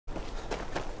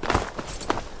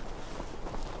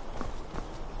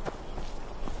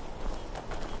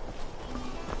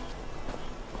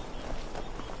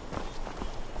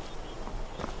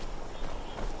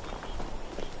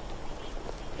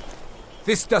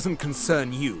This doesn't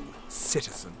concern you,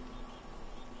 citizen.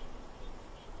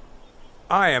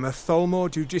 I am a Tholmor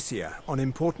Justiciar on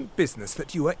important business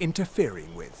that you are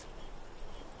interfering with.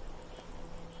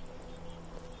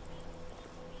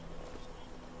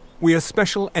 We are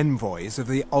special envoys of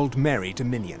the Aldmeri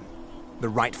Dominion, the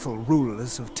rightful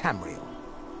rulers of Tamriel.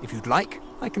 If you'd like,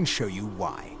 I can show you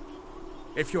why.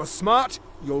 If you're smart,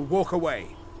 you'll walk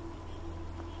away.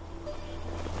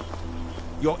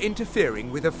 You're interfering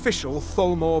with official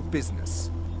Tholmor business.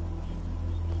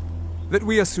 That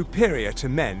we are superior to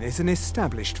men is an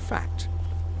established fact.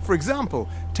 For example,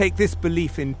 take this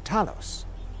belief in Talos,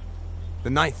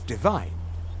 the Ninth Divine.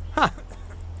 Ha!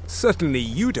 Certainly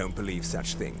you don't believe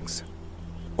such things.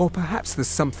 Or perhaps there's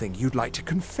something you'd like to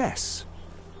confess.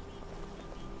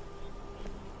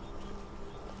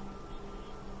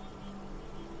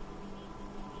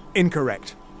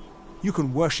 Incorrect. You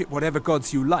can worship whatever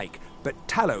gods you like, but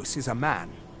Talos is a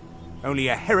man. Only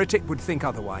a heretic would think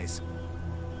otherwise.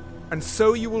 And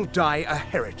so you will die a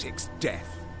heretic's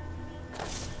death.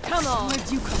 Come on!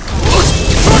 Where'd you come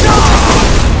from?